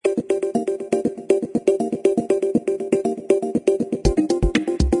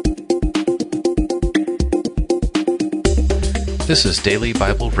This is Daily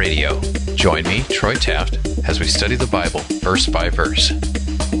Bible Radio. Join me, Troy Taft, as we study the Bible verse by verse.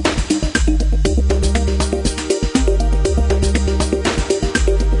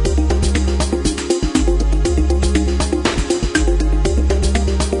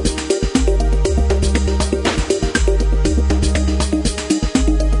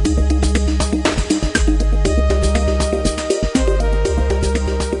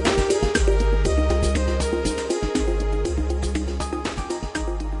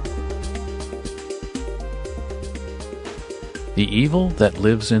 The evil that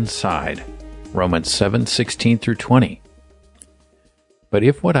lives inside. Romans 7:16 through 20. But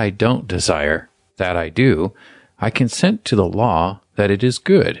if what I don't desire, that I do, I consent to the law that it is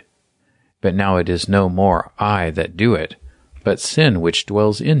good. But now it is no more I that do it, but sin which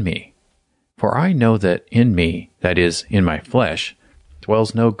dwells in me. For I know that in me, that is, in my flesh,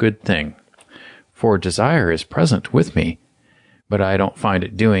 dwells no good thing. For desire is present with me, but I don't find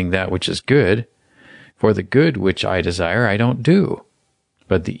it doing that which is good. For the good which I desire I don't do,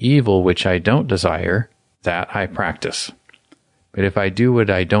 but the evil which I don't desire, that I practice. But if I do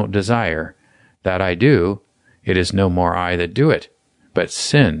what I don't desire, that I do, it is no more I that do it, but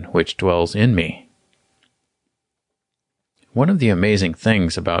sin which dwells in me. One of the amazing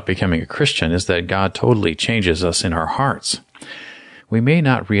things about becoming a Christian is that God totally changes us in our hearts. We may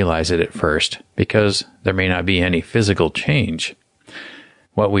not realize it at first, because there may not be any physical change.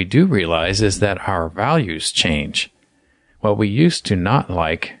 What we do realize is that our values change. What we used to not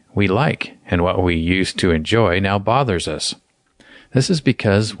like, we like, and what we used to enjoy now bothers us. This is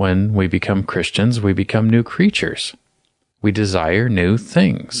because when we become Christians, we become new creatures. We desire new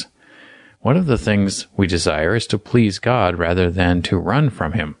things. One of the things we desire is to please God rather than to run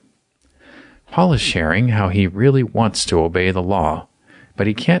from Him. Paul is sharing how he really wants to obey the law, but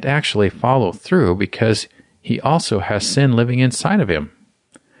he can't actually follow through because he also has sin living inside of him.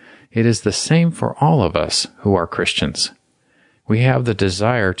 It is the same for all of us who are Christians. We have the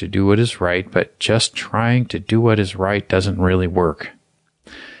desire to do what is right, but just trying to do what is right doesn't really work.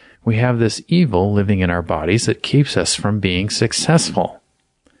 We have this evil living in our bodies that keeps us from being successful.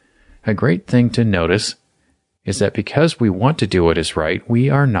 A great thing to notice is that because we want to do what is right, we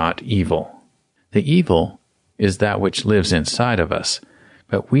are not evil. The evil is that which lives inside of us,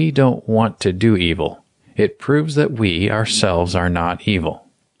 but we don't want to do evil. It proves that we ourselves are not evil.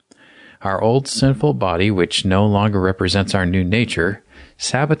 Our old sinful body, which no longer represents our new nature,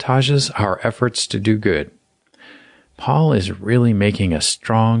 sabotages our efforts to do good. Paul is really making a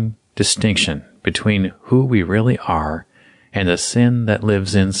strong distinction between who we really are and the sin that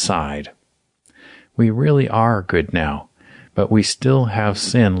lives inside. We really are good now, but we still have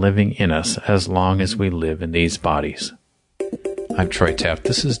sin living in us as long as we live in these bodies. I'm Troy Taft.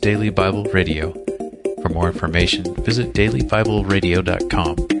 This is Daily Bible Radio. For more information, visit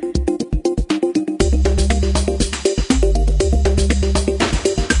dailybibleradio.com.